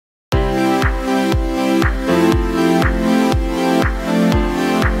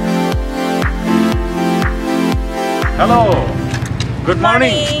Hello, good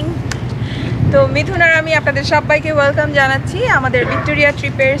morning. তো মিথুন আর আমি আপনাদের সবাইকে ওয়েলকাম জানাচ্ছি আমাদের ভিক্টোরিয়া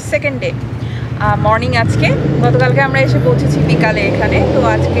ট্রিপের সেকেন্ড ডে মর্নিং। আজকে গতকালকে আমরা এসে পৌঁছেছি বিকালে এখানে। তো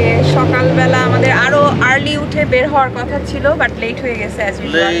আজকে সকালবেলা আমাদের আরও আর্লি উঠে বের হওয়ার কথা ছিল, বাট লেট হয়ে গেছে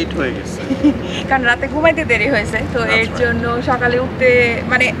কারণ রাতে ঘুমাইতে দেরি হয়েছে। তো এর জন্য সকালে উঠতে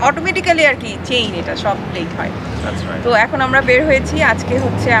মানে অটোমেটিক্যালি আর কি চেইন এটা সব লেট হয়। তো এখন আমরা বের হয়েছি। আজকে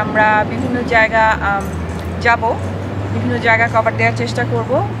হচ্ছে আমরা বিভিন্ন জায়গা যাব, বিভিন্ন জায়গা কভার দেওয়ার চেষ্টা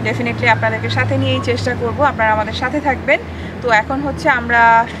করব। ডেফিনেটলি আপনাদেরকে সাথে নিয়েই চেষ্টা করব, আপনারা আমাদের সাথে থাকবেন। তো এখন হচ্ছে আমরা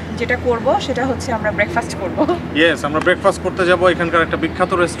যেটা করব সেটা হচ্ছে আমরা ব্রেকফাস্ট করব। ইয়েস, আমরা ব্রেকফাস্ট করতে যাব। এখানকার একটা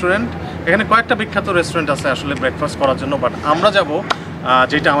বিখ্যাত রেস্টুরেন্ট, এখানে কয়েকটা বিখ্যাত রেস্টুরেন্ট আছে আসলে ব্রেকফাস্ট করার জন্য, বাট আমরা যাব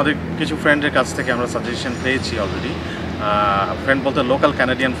যেটা আমাদের কিছু ফ্রেন্ডের কাছ থেকে আমরা সাজেশন পেয়েছি অলরেডি। ফ্রেন্ড বলতে লোকাল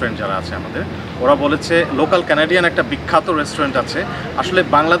ক্যানাডিয়ান ফ্রেন্ড যারা আছে আমাদের, ওরা বলেছে লোকাল ক্যানাডিয়ান একটা বিখ্যাত রেস্টুরেন্ট আছে আসলে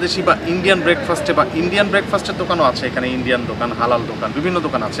বাংলাদেশি বা ইন্ডিয়ান ব্রেকফাস্টে, বা ইন্ডিয়ান ব্রেকফাস্টের দোকানও আছে এখানে, ইন্ডিয়ান দোকান, হালাল দোকান, বিভিন্ন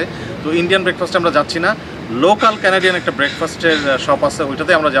দোকান আছে। তো ইন্ডিয়ান ব্রেকফাস্টে আমরা যাচ্ছি না, লোকাল ক্যানাডিয়ান একটা ব্রেকফাস্টের শপ আছে,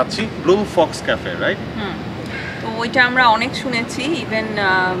 ওইটাতে আমরা যাচ্ছি, ব্লু ফক্স ক্যাফে, রাইট? তো ওইটা আমরা অনেক শুনেছি, ইভেন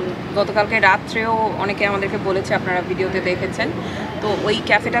গতকালকে রাত্রেও অনেকে আমাদেরকে বলেছে, আপনারা ভিডিওতে দেখেছেন। তো ওই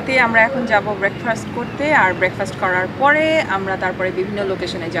ক্যাফেটাতে আমরা এখন যাব ব্রেকফাস্ট করতে, আর ব্রেকফাস্ট করার পরে আমরা তারপরে বিভিন্ন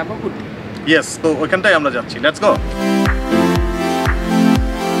লোকেশনে যাব ঘুরতে। ইয়েস, তো ওইখানটাই আমরা যাচ্ছি, লেটস গো।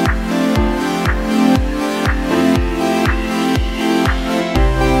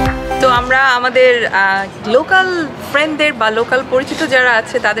 তো আমরা আমাদের লোকাল ফ্রেন্ডদের বা লোকাল পরিচিত যারা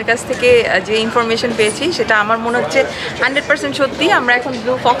আছে তাদের কাছ থেকে যে ইনফরমেশন পেয়েছি সেটা আমার মনে হচ্ছে 100% সত্যি। আমরা এখন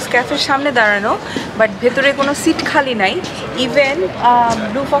ব্লু ফক্স ক্যাফের সামনে দাঁড়ানো, বাট ভেতরে কোনো সিট খালি নাই। ইভেন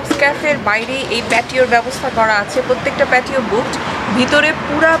ব্লু ফক্স ক্যাফের বাইরে এই প্যাটিওর ব্যবস্থা করা আছে, প্রত্যেকটা প্যাটিও বুকড, ভিতরে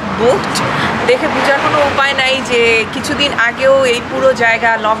পুরা বুকড। দেখে বোঝার কোনো উপায় নাই যে কিছুদিন আগেও এই পুরো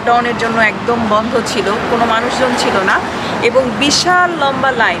জায়গা লকডাউনের জন্য একদম বন্ধ ছিল, কোনো মানুষজন ছিল না, এবং বিশাল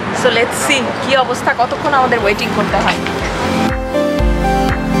লম্বা লাইন। সো লেটস সি কী অবস্থা, কতক্ষণ আমাদের ওয়েটিং করতে হয়।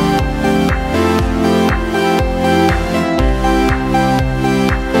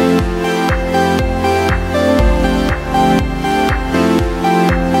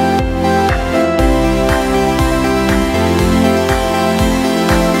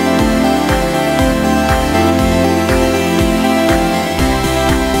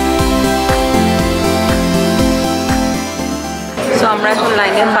 আমরা এখন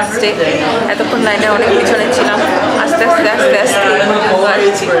লাইনের ফার্স্টে, এতক্ষণ লাইনে অনেক পিছনে ছিলাম, আস্তে আস্তে আস্তে আস্তে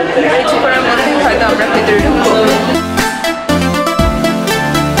আসছি। কিছু করার মধ্যেই হয়তো আমরা ভেতরে ঢুকবো।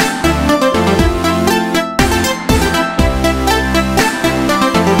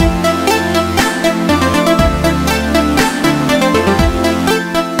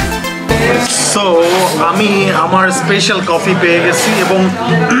 সো আমি আমার স্পেশাল কফি পেয়ে গেছি,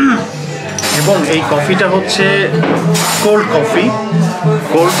 এবং এই কফিটা হচ্ছে cold coffee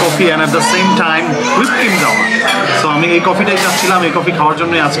and at the same time whip cream দেওয়া। সো আমি এই কফিটাই চাচ্ছিলাম, এই কফি খাওয়ার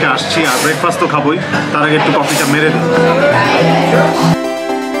জন্যই আজকে আসছি, আর ব্রেকফাস্ট তো খাবোই, তার আগে একটু কফিটা মেরে দিই।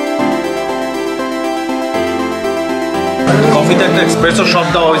 কফিতে একটা এক্সপ্রেসো শট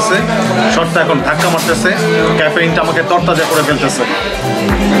দেওয়া হয়েছে, শটটা এখন ধাক্কা মারতেছে, ক্যাফেইনটা আমাকে তরতাজা করে ফেলতেছে।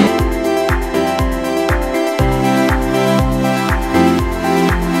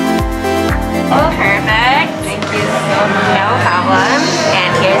 No problem.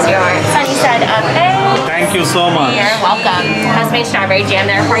 And here's your sunny side up egg. Thank you so much. You're welcome. Homemade strawberry jam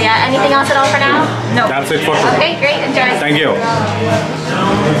there for you. Anything else at all for now? No. That's it for today. Okay, great. Enjoy. Thank you.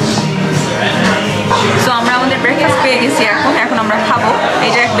 So আমরা আমাদের breakfast পেয়ে গেছি, এখন আমরা খাবো।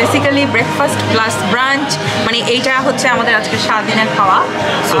 এটা basically breakfast plus branch, মানে এইটা হচ্ছে আমাদের আজকে সারাদিনের খাওয়া।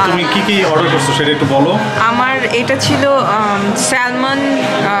 সো তুমি কি কি অর্ডার করছো সেটা একটু বলো। আমার এটা ছিল স্যালমন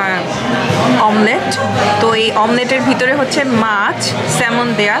অমলেট। তো এই অমলেটের ভিতরে হচ্ছে মাছ, স্যামন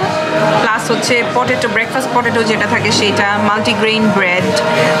দেয়া, প্লাস হচ্ছে পটেটো, ব্রেকফাস্ট পটেটো যেটা থাকে সেইটা, মাল্টিগ্রেইন ব্রেড।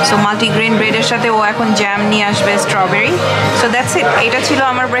 সো মাল্টিগ্রেইন ব্রেডের সাথে ও এখন জ্যাম নিয়ে আসবে, স্ট্রবেরি। সো দ্যাটস ইট, এটা ছিল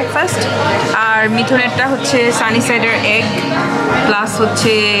আমার ব্রেকফাস্ট। আর মিথুনেরটা হচ্ছে সানি সাইডের এগ, প্লাস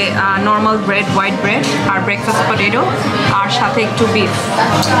হচ্ছে নর্মাল ব্রেড, হোয়াইট ব্রেড, আর ব্রেকফাস্ট পটেটো, আর সাথে একটু বিফ।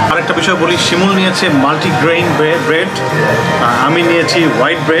 আরেকটা বিষয় বলি, শিমুল নিয়েছে মাল্টিগ্রেইন ব্রেড, আমি নিয়েছি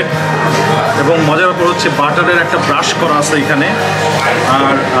হোয়াইট ব্রেড, এবং মজার ব্যাপার হচ্ছে বাটারের একটা ব্রাশ করা আছে এখানে।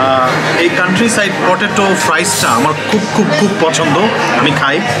 আর এই কান্ট্রি সাইড পটেটো ফ্রাইসটা আমার খুব খুব খুব পছন্দ, আমি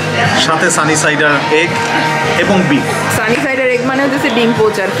খাই, সাথে সানি সাইডার এগ এবং বিফ। সানি সাইডার এগ মানে হচ্ছে ডিম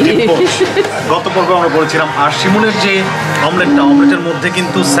পোচ আর কি, গত পর্বে আমরা বলেছিলাম। আর শিমুলের যে অমলেটের মধ্যে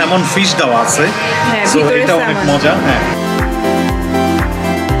কিন্তু স্যামন ফিশ দেওয়া আছে, সো এটা অনেক মজা। হ্যাঁ,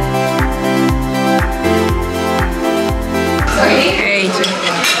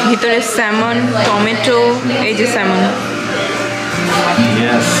 ভিতরে স্যামন, টমেটো, এই যে স্যামন।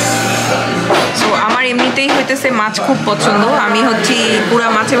 সো আমার এমনিতেই হইতেছে মাছ খুব পছন্দ। আমি হচ্ছি পুরা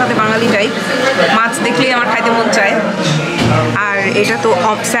মাছে ভাতে বাঙালি টাইপ, মাছ দেখলেই আমার খাইতে মন চায়। আর এটা তো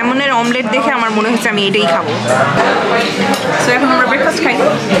স্যামনের অমলেট দেখে আমার মনে হচ্ছে আমি এটাই খাবো। সো এখন আমরা ব্রেকফাস্ট খাই।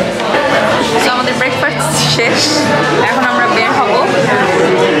 সো আমাদের ব্রেকফাস্ট শেষ, এখন আমরা বের হব।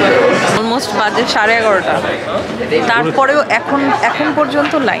 অলমোস্ট বাজে 11:30, তারপরেও এখন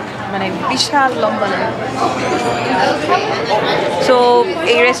পর্যন্ত লাইন, মানে বিশাল লম্বা লাইন। সো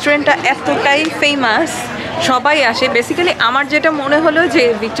এই রেস্টুরেন্টটা এতটাই ফেমাস, সবাই আসে। বেসিক্যালি আমার যেটা মনে হলো যে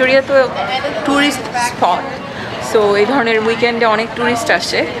ভিক্টোরিয়া তো ট্যুরিস্ট স্পট, সো এই ধরনের উইকেন্ডে অনেক ট্যুরিস্ট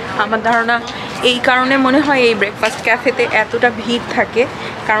আসে। আমার ধারণা এই কারণে মনে হয় এই ব্রেকফাস্ট ক্যাফেতে এতটা ভিড় থাকে,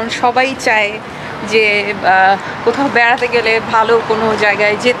 কারণ সবাই চায় যে কোথাও বেড়াতে গেলে ভালো কোনো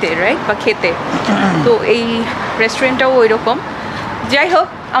জায়গায় যেতে, রাইট, বা খেতে। তো এই রেস্টুরেন্টটাও ওই রকম। যাই হোক,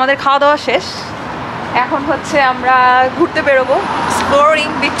 আমাদের খাওয়া দাওয়া শেষ, এখন হচ্ছে আমরা ঘুরতে বেরোবো, এক্সপ্লোরিং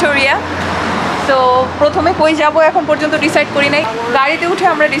ভিক্টোরিয়া। তো প্রথমে কই যাব এখন পর্যন্ত ডিসাইড করি নাই, গাড়িতে উঠে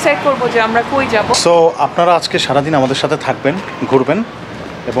আমরা ডিসাইড করবো যে আমরা কই যাব। সো আপনারা আজকে সারাদিন আমাদের সাথে থাকবেন, ঘুরবেন,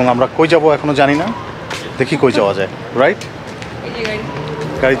 এবং আমরা কই যাব এখনো জানি না, দেখি কই যাওয়া যায়। রাইট,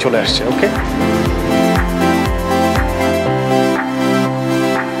 গাড়ি চলে আসছে। ওকে,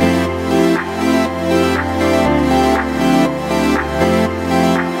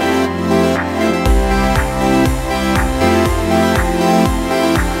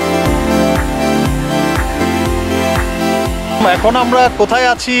 এখন আমরা কোথায়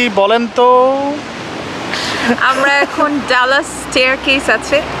আছি বলেন তো? আমরা এখন ডালাস স্টেয়ারকেস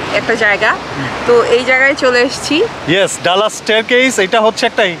আছে একটা জায়গা, তো এই জায়গায় চলে এসেছি। Yes, Dallas staircase. এটা হচ্ছে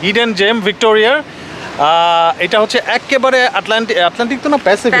একটা হিডেন জেম ভিক্টোরিয়ার। এটা হচ্ছে একেবারে আটলান্টিক তো না,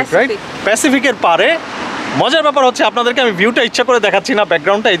 প্যাসিফিক, রাইট? প্যাসিফিকের পারে। মজার ব্যাপার হচ্ছে আপনাদেরকে আমি ভিউটা ইচ্ছা করে দেখাচ্ছি না,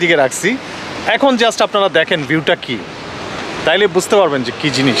 ব্যাকগ্রাউন্ডটা এইদিকে রাখছি। এখন জাস্ট আপনারা দেখেন ভিউটা কি, তাইলে বুঝতে পারবেন যে কি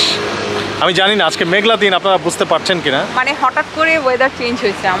জিনিস। আমি জানি না আজকে মেঘলা দিন, আপনারা বুঝতে পারছেন কিনা। মানে হঠাৎ করে ওয়েদার চেঞ্জ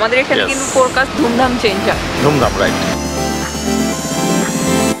হয়েছে আমাদের এখানে, কিন্তু ফোরকাস্ট ধুমধাম চেঞ্জ হয়, ধুমধাম, রাইট।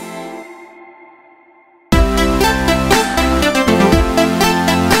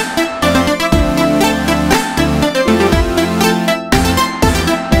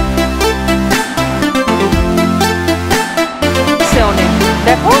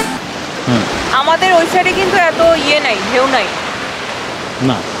 দেখো আমাদের ওই সাইডে কিন্তু এত নাই, ঢেউ নাই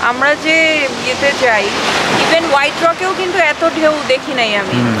না। আমরা যে ইয়েতে যাই, ইভেন হোয়াইট রকেও কিন্তু এত ঢেউ দেখি নাই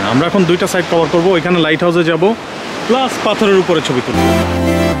আমি। আমরা এখন দুইটা সাইড কভার করব, ওইখানে লাইট হাউসে যাব, প্লাস পাথরের উপরে ছবি তুলব।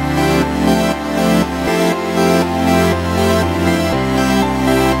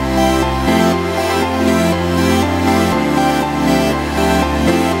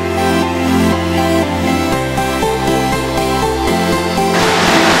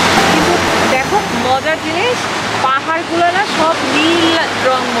 দেখো মজার জিনিস, পাহাড়গুলো না সব নীল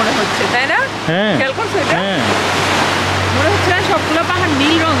রং মনে হচ্ছে, তাই না? হ্যাঁ, খেয়াল করছো এটা? হ্যাঁ, মনে হচ্ছে না সবগুলো পাহাড়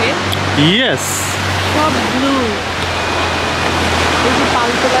নীল রঙের? ইয়েস, সব ব্লু। এই যে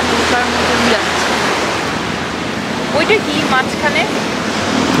পালতোলা নৌকার মতন যাচ্ছে, ওইটা কি মাঝখানে?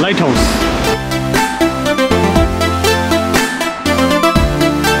 Light house.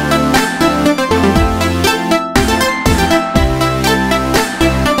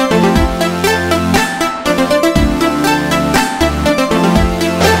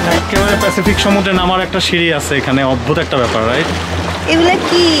 প্যাসিফিক সমুদ্রে নামার একটা সিঁড়ি আছে এখানে, অদ্ভুত একটা ব্যাপার, রাইট? এগুলো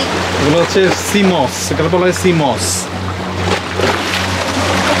কি? এগুলো হচ্ছে সিমস, এটাকে বলা হয় সিমস।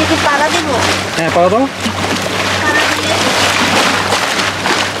 এটা কি পাড়া দেব? হ্যাঁ, পাড়া দাও।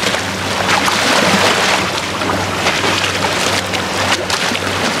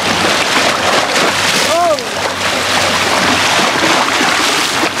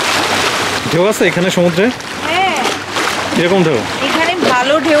 ঢেউ আছে এখানে সমুদ্রে? হ্যাঁ। এরকম ঢেউ? এখানে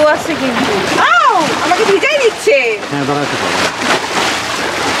ভালো ঢেউ আছে কিন্তু। আমাকে ভিজাই দিচ্ছে। হ্যাঁ, দাঁড়াতে পারো।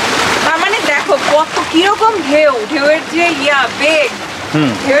 তার মানে দেখো কত কিরকম ঢেউ, ঢেউয়ের যে বেগ,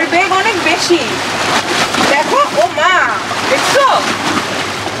 ঢেউয়ের বেগ অনেক বেশি। দেখো, ও মা, দেখছো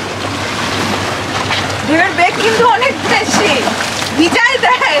ঢেউয়ের বেগ কিন্তু অনেক বেশি, ভিজাই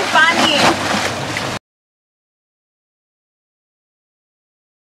দেয় পানি।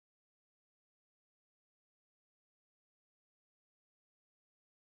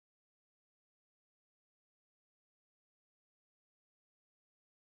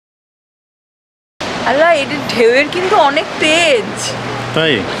 আল্লাহ, এটা ঢেউয়ের কিন্তু অনেক তেজ,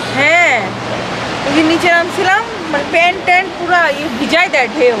 তাই? হ্যাঁ, ওই যে নিচে নামছিলাম, মানে প্যান্ট পুরো ভিজাই দেয়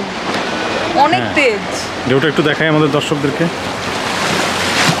ঢেউ, অনেক তেজ। ঢেউটা একটু দেখাই আমাদের দর্শকদেরকে,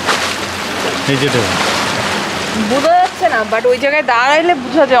 এই যে ঢেউ, বোঝা যাচ্ছে চলতেছে না, বাট ওই জায়গায় দাঁড়াইলে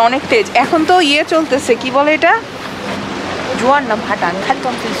বোঝা যায় অনেক তেজ। এখন তো ইয়ে চলতেছে, কি বলে এটা, জোয়ার না ভাটা, আমি খালি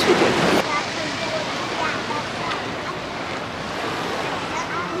কনফিউজ হয়ে যাই।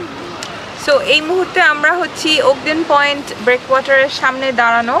 সো এই মুহূর্তে আমরা হচ্ছি ওকডেন পয়েন্ট ব্রেকওয়াটারের সামনে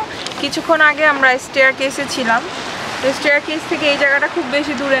দাঁড়ানো। কিছুক্ষণ আগে আমরা স্টেয়ার কেসে ছিলাম। তো স্টেয়ার কেস থেকে এই জায়গাটা খুব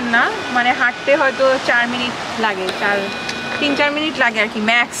বেশি দূরের না, মানে হাঁটতে হয়তো 4 মিনিট লাগে, 3-4 মিনিট লাগে আর কি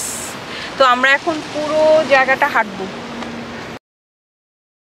ম্যাক্স। তো আমরা এখন পুরো জায়গাটা হাঁটবো।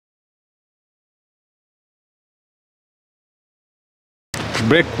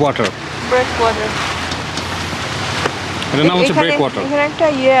 ব্রেকওয়াটার, এটার নাম হচ্ছে ব্রেকওয়াটার। এখানে একটা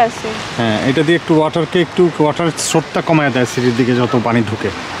ইয়ে আছে, হ্যাঁ, এটা দিয়ে একটু ওয়াটারের স্রোতটা কমায় দেয় সিটির দিকে যত পানি ঢুকে।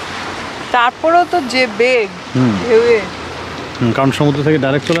 তারপরেও তো যে বেগ, কারণ সমুদ্র থেকে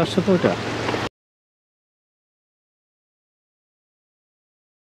ডাইরেক্ট চলে আসছে তো ওটা।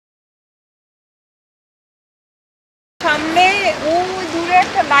 সামনে ওই দূরে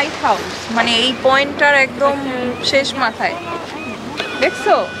একটা লাইট হাউস, মানে এই পয়েন্টটার একদম শেষ মাথায়,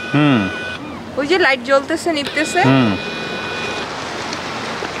 দেখছো? ওই যে লাইট জ্বলতেছে নিপতেছে।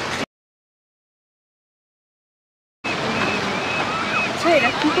 আচ্ছা, এরা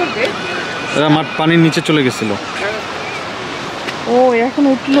কি করবে? এরা পানির নিচে চলে গেছিল। ও, এখন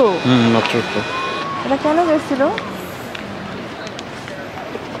উঠলো? মাত্র উঠলো। এটা কেন গেছিল?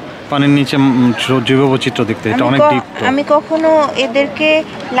 পানির নিচে জীববৈচিত্র্য দেখতে, এটা অনেক ডিপ। আমি কখনো এদেরকে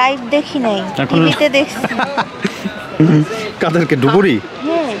লাইভ দেখি নাই, টিভিতে দেখছি। কাদেরকে? ডুবুরি?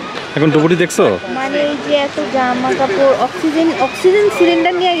 হ্যাঁ, এখন ডুবুরি দেখছো? মানে এই যে এত জামা কাপড়, অক্সিজেন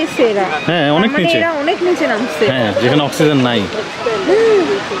সিলিন্ডার নিয়ে গেছে এরা। হ্যাঁ, অনেক নিচে। এরা অনেক নিচে নামছে। হ্যাঁ, যেখানে অক্সিজেন নাই।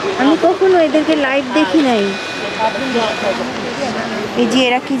 আমি কখনো এদেরকে লাইভ দেখি নাই। এই যে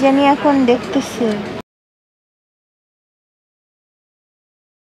এরা কি জানি এখন দেখতেছে।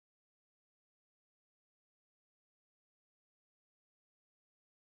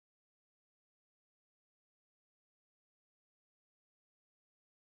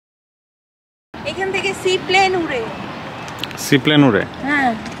 এখান থেকে সি প্লেন উড়ে।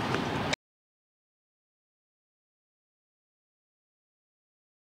 হ্যাঁ,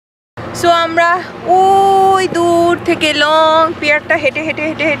 সো আমরা ওই দূর থেকে লং পিয়ারটা হেঁটে হেঁটে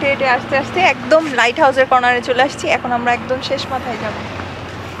হেঁটে হেঁটে হেঁটে আস্তে আস্তে একদম লাইট হাউসের কর্নারে চলে আসছি। এখন আমরা একদম শেষ মাথায় যাব।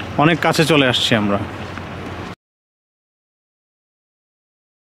 অনেক কাছে চলে আসছি আমরা।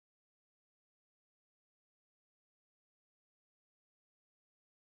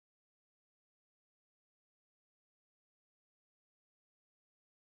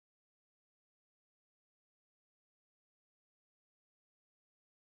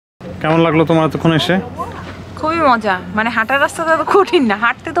 কেমন লাগলো তোমার এতক্ষণ এসে? খুবই মজা, মানে হাঁটার রাস্তাটা তো কঠিন না,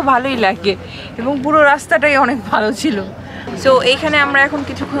 হাঁটতে তো ভালোই লাগে এবং পুরো রাস্তাটাই অনেক ভালো ছিল। সো এইখানে আমরা এখন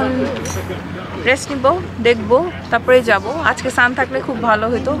কিছুক্ষণ রেস্ট নিব, দেখবো, তারপরে যাব। আজকে সান থাকলে খুব ভালো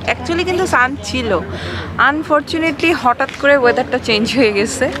হতো, অ্যাকচুয়ালি কিন্তু সান ছিল, আনফর্চুনেটলি হঠাৎ করে ওয়েদারটা চেঞ্জ হয়ে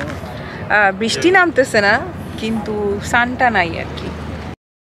গেছে। বৃষ্টি নামতেছে না, কিন্তু সানটা নাই আর কি।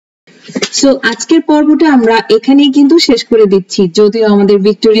 সো আজকের পর্বটা আমরা এখানেই কিন্তু শেষ করে দিচ্ছি। যদিও আমাদের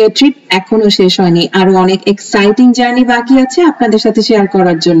ভিক্টোরিয়া ট্রিপ এখনো শেষ হয়নি, আরো অনেক এক্সাইটিং জার্নি বাকি আছে আপনাদের সাথে শেয়ার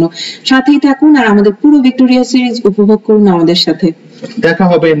করার জন্য। সাথেই থাকুন আর আমাদের পুরো ভিক্টোরিয়া সিরিজ উপভোগ করুন আমাদের সাথে। দেখা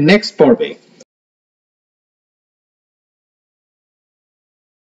হবে নেক্সট পর্বে।